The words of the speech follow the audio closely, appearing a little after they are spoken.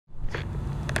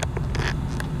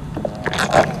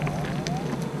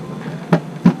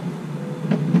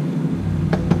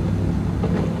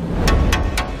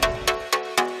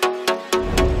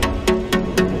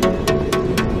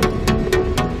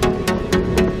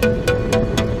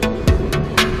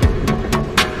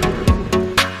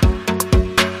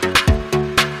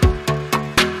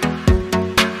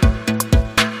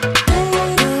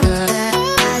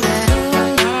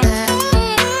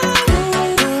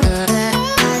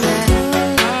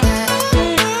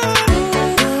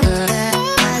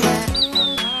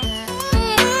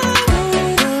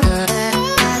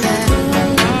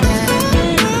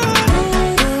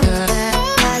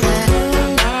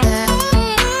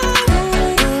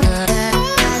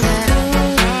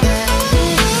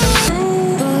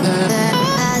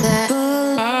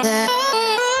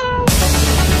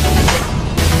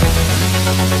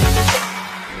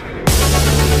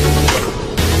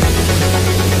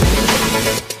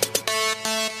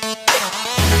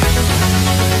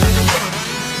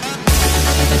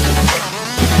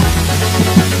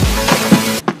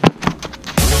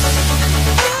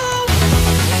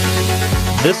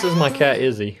This is my cat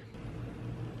Izzy.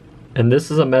 And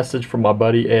this is a message from my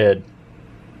buddy Ed.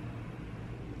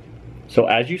 So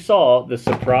as you saw, the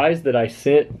surprise that I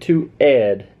sent to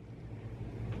Ed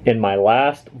in my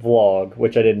last vlog,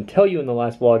 which I didn't tell you in the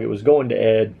last vlog, it was going to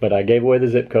Ed, but I gave away the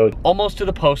zip code. Almost to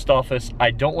the post office. I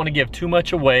don't want to give too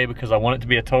much away because I want it to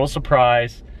be a total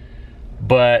surprise,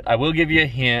 but I will give you a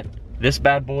hint. This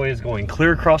bad boy is going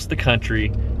clear across the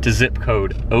country to zip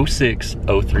code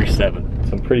 06037.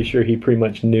 So I'm pretty sure he pretty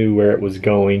much knew where it was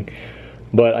going,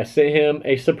 but I sent him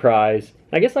a surprise.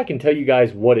 I guess I can tell you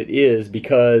guys what it is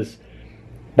because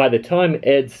by the time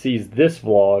Ed sees this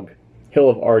vlog,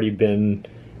 he'll have already been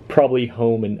probably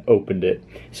home and opened it.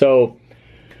 So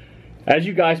as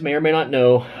you guys may or may not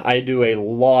know, I do a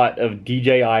lot of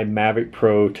DJI Mavic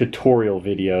Pro tutorial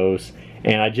videos,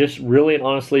 and I just really and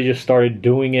honestly just started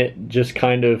doing it just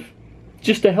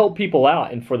to help people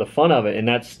out and for the fun of it, and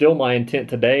that's still my intent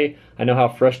today. I know how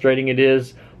frustrating it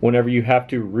is whenever you have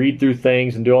to read through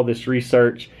things and do all this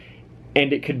research,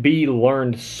 and it could be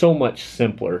learned so much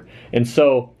simpler. And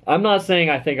so I'm not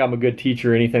saying I think I'm a good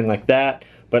teacher or anything like that,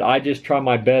 but I just try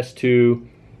my best to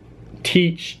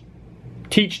teach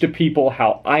to people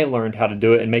how I learned how to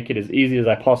do it and make it as easy as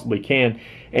I possibly can.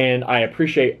 And I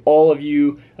appreciate all of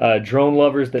you drone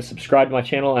lovers that subscribe to my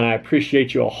channel, and I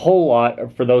appreciate you a whole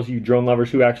lot for those of you drone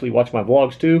lovers who actually watch my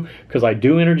vlogs too, because I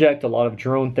do interject a lot of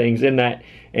drone things in that.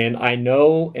 And I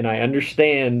know and I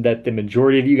understand that the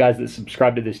majority of you guys that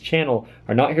subscribe to this channel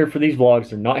are not here for these vlogs.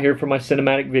 They're not here for my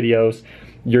cinematic videos.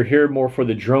 You're here more for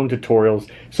the drone tutorials.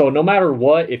 So no matter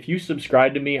what, if you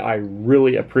subscribe to me, I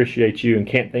really appreciate you and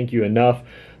can't thank you enough.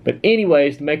 But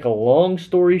anyways, to make a long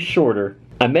story shorter,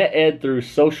 I met Ed through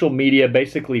social media,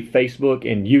 basically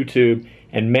Facebook and YouTube,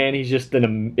 and man, he's just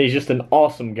an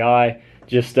awesome guy.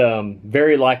 Just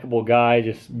very likable guy,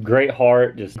 just great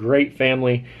heart, just great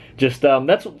family. Just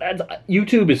that's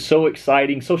YouTube is so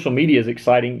exciting. Social media is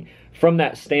exciting from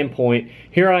that standpoint.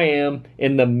 Here I am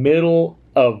in the middle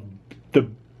of the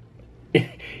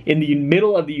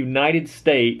United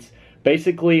States,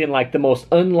 basically in like the most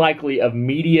unlikely of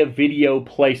media video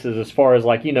places, as far as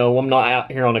like, you know, I'm not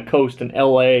out here on a coast in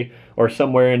LA or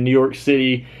somewhere in New York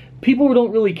City. People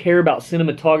don't really care about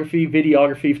cinematography,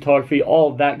 videography, photography,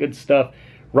 all of that good stuff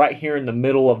right here in the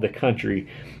middle of the country.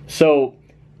 So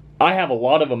I have a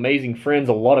lot of amazing friends,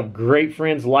 a lot of great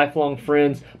friends, lifelong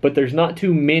friends, but there's not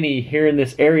too many here in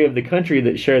this area of the country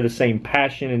that share the same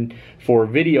passion for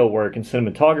video work and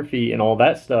cinematography and all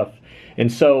that stuff.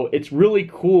 And so it's really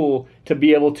cool to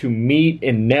be able to meet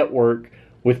and network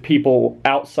with people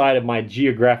outside of my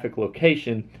geographic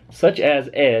location, such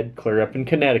as Ed, clear up in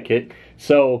Connecticut.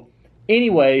 So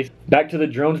anyways, back to the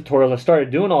drone tutorials. I started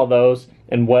doing all those,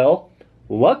 and well,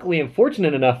 luckily and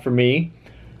fortunate enough for me,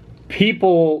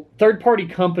 third-party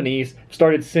companies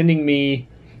started sending me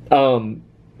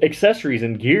accessories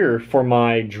and gear for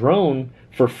my drone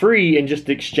for free in just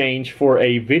exchange for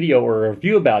a video or a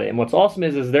review about it. And what's awesome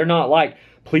is they're not like,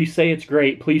 please say it's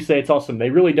great, please say it's awesome. They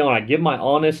really don't. I give my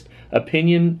honest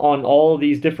opinion on all of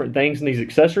these different things and these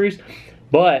accessories,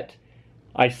 but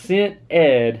I sent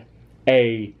Ed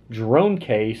a drone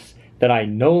case that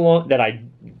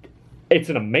it's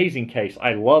an amazing case.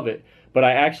 I love it. But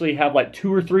I actually have like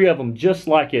 2 or 3 of them just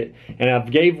like it, and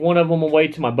I've gave one of them away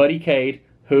to my buddy Kade,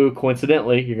 who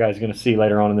coincidentally you guys are going to see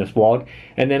later on in this vlog,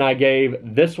 and then I gave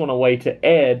this one away to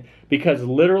Ed because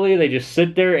literally they just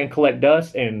sit there and collect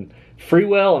dust. And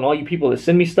Freewell and all you people that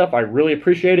send me stuff, I really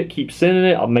appreciate it. Keep sending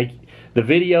it. I'll make the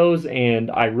videos,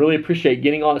 and I really appreciate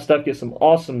getting all that stuff, get some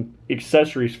awesome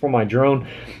accessories for my drone,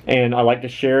 and I like to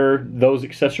share those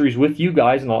accessories with you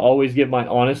guys, and I'll always give my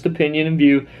honest opinion and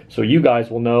view so you guys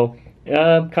will know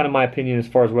kind of my opinion as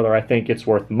far as whether I think it's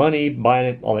worth money, buying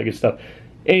it, all that good stuff.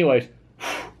 Anyways,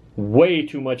 way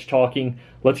too much talking.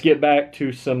 Let's get back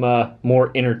to some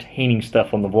more entertaining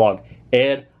stuff on the vlog.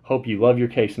 Ed, hope you love your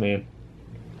case, man.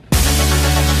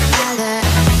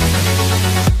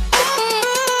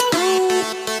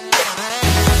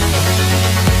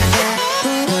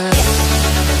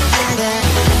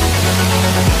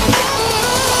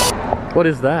 What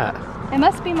is that? It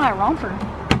must be my romper.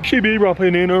 She be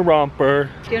romping in a romper.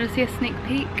 Do you want to see a sneak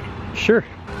peek? Sure.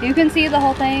 You can see the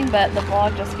whole thing, but the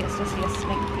vlog just gets to see a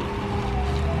sneak peek.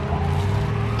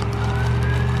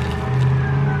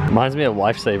 Reminds me of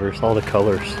Lifesavers, all the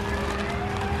colors.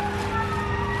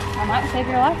 I might save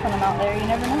your life when I'm out there, you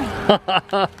never know.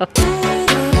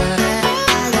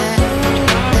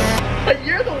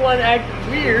 You're the one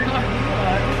acting weird.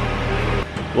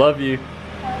 Love you.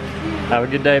 Have a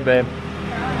good day, babe.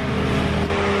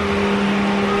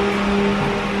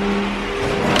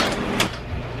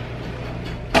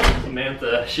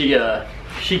 Samantha, she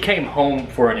she came home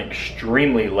for an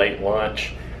extremely late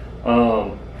lunch.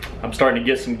 I'm starting to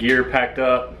get some gear packed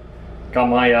up. Got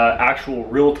my actual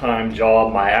real-time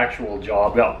job,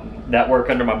 got that work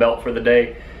under my belt for the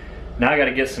day. Now I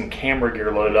gotta get some camera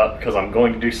gear loaded up because I'm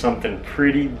going to do something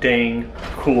pretty dang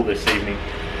cool this evening.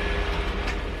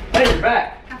 Hey, you're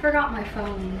back. I forgot my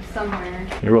phone somewhere.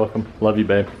 You're welcome. Love you,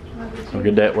 babe. Love you too. Have a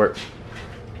good day at work.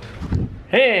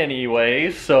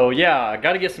 Anyways, so yeah, I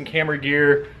gotta get some camera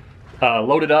gear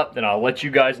loaded up, then I'll let you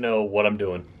guys know what I'm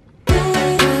doing.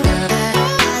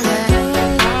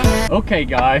 Okay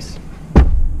guys,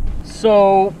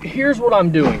 so here's what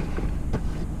I'm doing.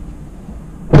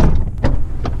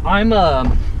 I'm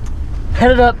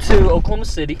headed up to Oklahoma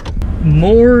City,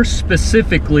 more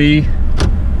specifically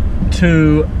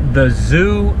to the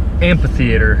Zoo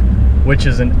Amphitheater, which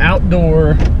is an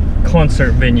outdoor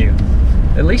concert venue.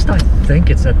 At least I think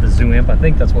it's at the Zoo Amp. I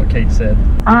think that's what Kate said.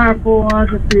 Alright, fool, I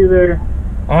can see you there.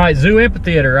 Alright, Zoo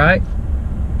Amphitheater, right?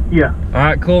 Yeah.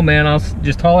 Alright, cool, man. I'll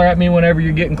just holler at me whenever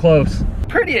you're getting close.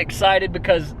 Pretty excited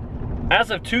because as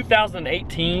of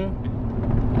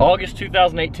 2018, August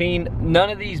 2018, none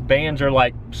of these bands are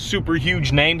like super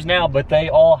huge names now, but they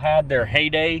all had their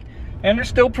heyday and they're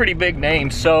still pretty big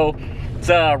names. So it's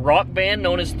a rock band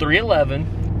known as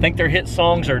 311. I think their hit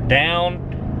songs are Down,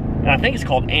 and I think it's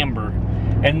called Amber.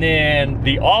 And then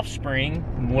the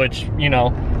Offspring, which, you know,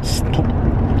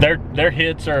 their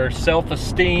hits are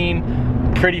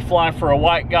Self-Esteem, Pretty Fly for a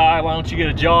White Guy, Why Don't You Get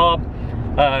a Job.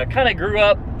 Kind of grew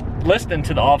up listening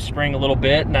to the Offspring a little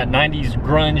bit in that 90s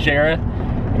grunge era,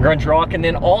 grunge rock. And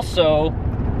then also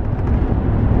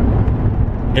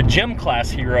the gym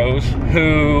class heroes,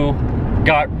 who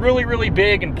got really, really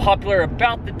big and popular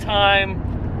about the time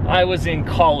I was in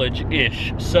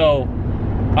college-ish. So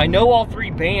I know all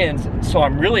three bands, so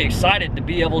I'm really excited to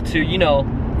be able to, you know,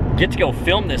 get to go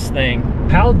film this thing.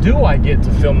 How do I get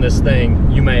to film this thing,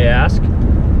 you may ask?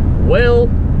 Well,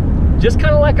 just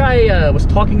kind of like I was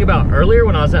talking about earlier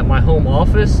when I was at my home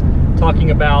office,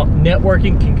 talking about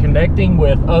networking and connecting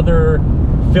with other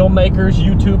filmmakers,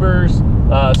 YouTubers,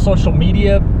 social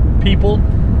media people.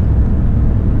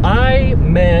 I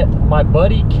met my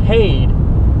buddy Kade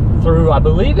through, I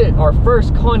believe our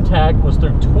first contact was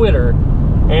through Twitter,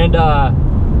 and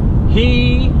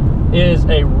he is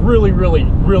a really, really,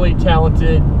 really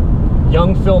talented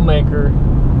young filmmaker.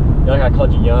 Like I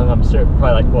called you young, I'm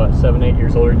probably like, what, 7, 8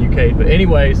 years older than you, Kade. But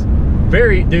anyways,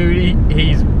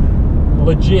 he's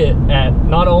legit at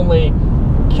not only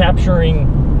capturing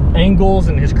angles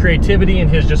and his creativity and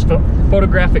his just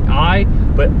photographic eye,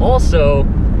 but also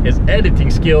his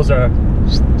editing skills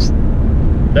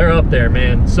they're up there,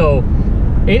 man. So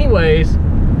anyways,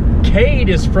 Kade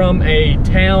is from a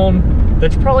town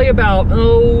that's probably about,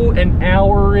 an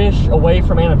hour-ish away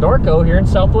from Anadarko here in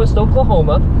southwest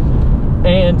Oklahoma.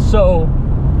 And so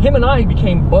him and I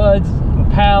became buds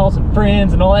and pals and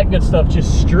friends and all that good stuff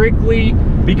just strictly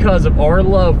because of our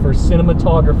love for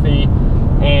cinematography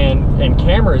and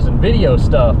cameras and video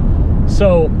stuff.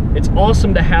 So it's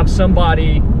awesome to have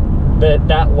somebody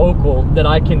that local that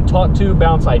I can talk to,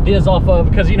 bounce ideas off of,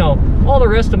 because, you know, all the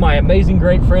rest of my amazing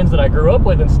great friends that I grew up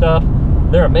with and stuff,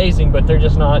 they're amazing, but they're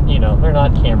just not, you know, they're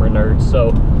not camera nerds. So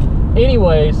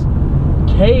anyways,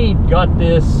 Kade got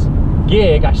this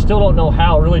gig. I still don't know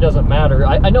how, it really doesn't matter.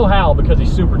 I know how because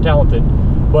he's super talented,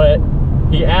 but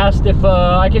he asked if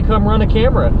I could come run a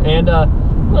camera, and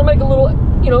I'll make a little,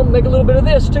 you know, make a little bit of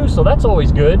this too, so that's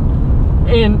always good.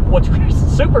 And what's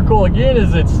super cool again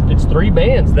is it's three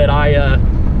bands that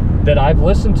I've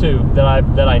listened to, that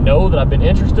I know, that I've been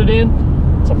interested in.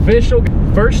 It's official.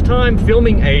 First time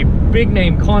filming a big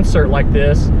name concert like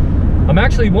this. I'm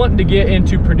actually wanting to get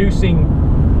into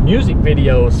producing music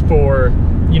videos for,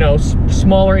 you know,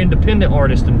 smaller independent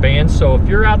artists and bands. So if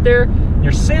you're out there,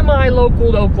 you're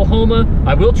semi-local to Oklahoma,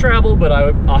 I will travel, but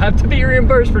I'll have to be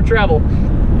reimbursed for travel.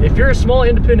 If you're a small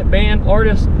independent band,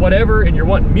 artist, whatever, and you're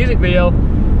wanting a music video,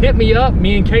 hit me up.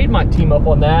 Me and Kade might team up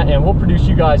on that, and we'll produce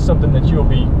you guys something that you'll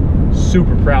be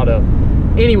super proud of.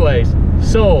 Anyways,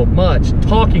 so much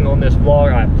talking on this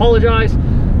vlog. I apologize.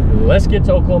 Let's get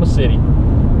to Oklahoma City.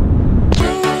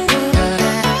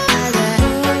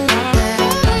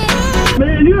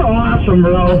 Man, you're awesome,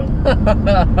 bro.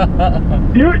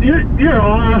 you're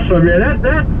awesome,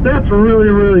 man. That's really,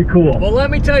 really cool. Well, let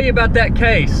me tell you about that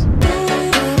case.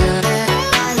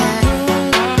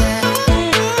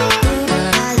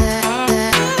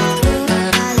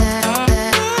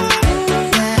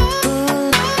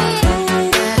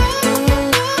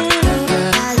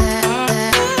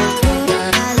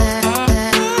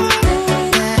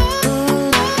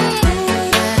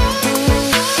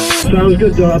 Sounds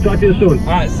good, Joe. I'll talk to you soon. All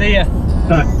right, see ya.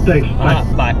 right, thanks. Bye.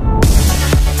 Bye.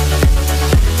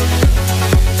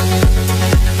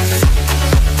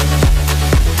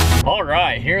 All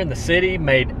right, here in the city,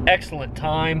 made excellent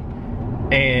time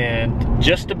and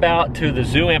just about to the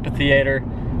Zoo Amphitheater.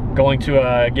 Going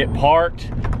to get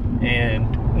parked and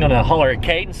I'm gonna holler at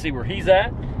Kade and see where he's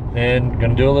at, and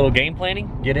gonna do a little game planning,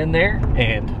 get in there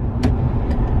and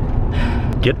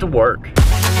get to work.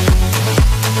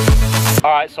 All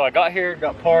right, so I got here,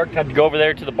 got parked, had to go over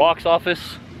there to the box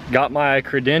office, got my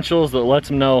credentials that lets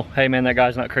them know, hey man, that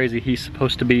guy's not crazy, he's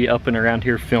supposed to be up and around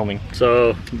here filming.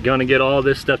 So gonna get all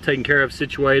this stuff taken care of,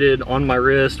 situated on my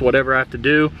wrist, whatever I have to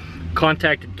do.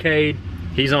 Contacted Kade,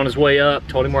 he's on his way up,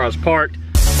 told him where I was parked.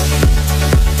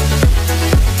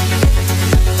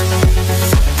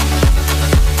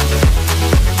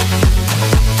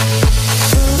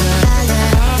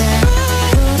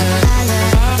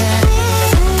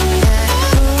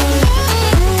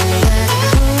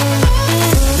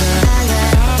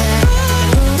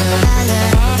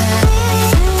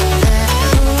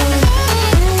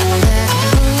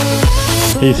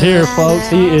 He's here, folks.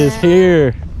 He is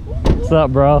here. What's up,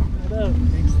 bro? What up?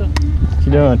 What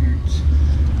you doing?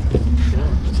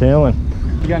 Chilling.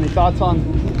 You got any thoughts on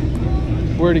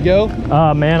where to go?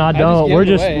 Man, I don't. We're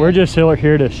just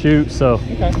here to shoot, so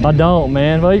okay. I don't,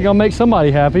 man. Well, you're gonna make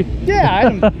somebody happy.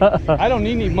 Yeah, I don't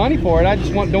need any money for it. I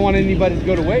just don't want anybody to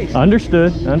go to waste.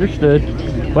 Understood.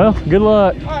 Understood. Well, good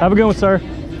luck. Right. Have a good one, sir.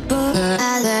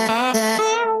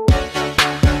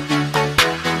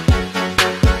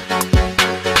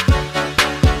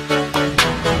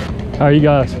 How are you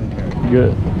guys?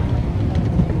 Good.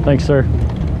 Thanks, sir.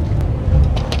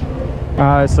 All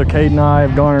right, so Kade and I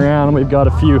have gone around and we've got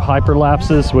a few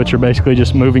hyperlapses, which are basically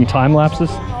just moving time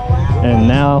lapses. And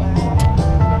now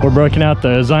we're breaking out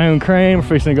the Zhiyun Crane. We're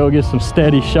fixing to go get some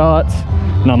steady shots.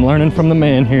 And I'm learning from the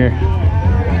man here.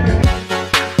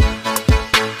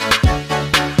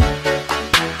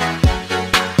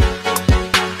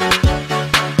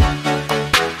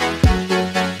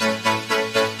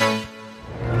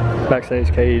 Backstage,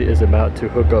 Kade is about to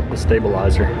hook up the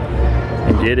stabilizer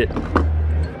and get it.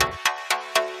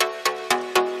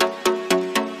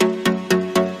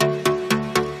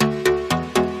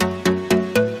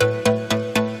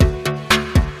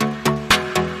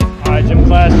 All right, gym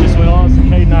class just went on, so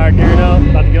Kade and I are geared up,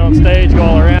 about to get on stage, go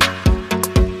all around.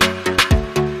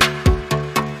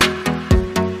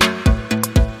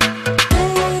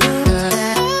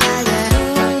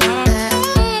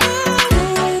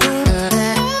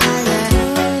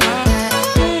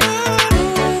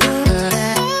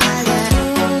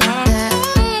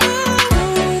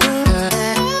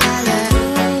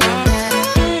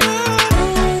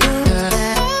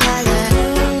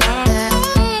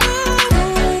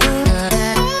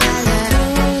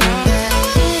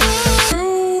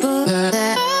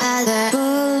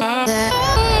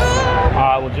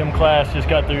 Gym class just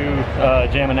got through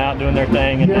jamming out, doing their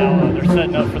thing, and now they're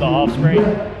setting up for the Offspring.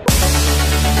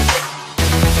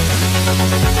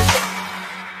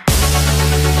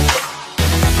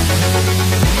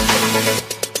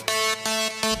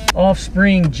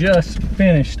 Offspring just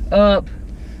finished up,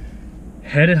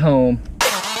 headed home.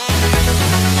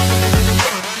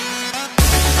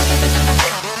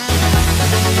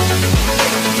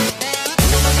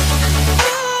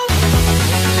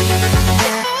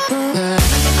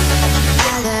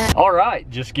 All right,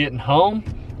 just getting home.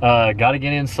 Got to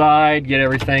get inside, get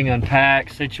everything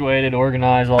unpacked, situated,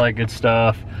 organized, all that good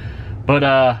stuff.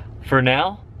 But for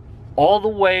now, all the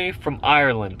way from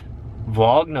Ireland,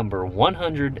 vlog number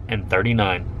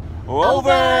 139.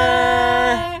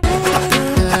 Over!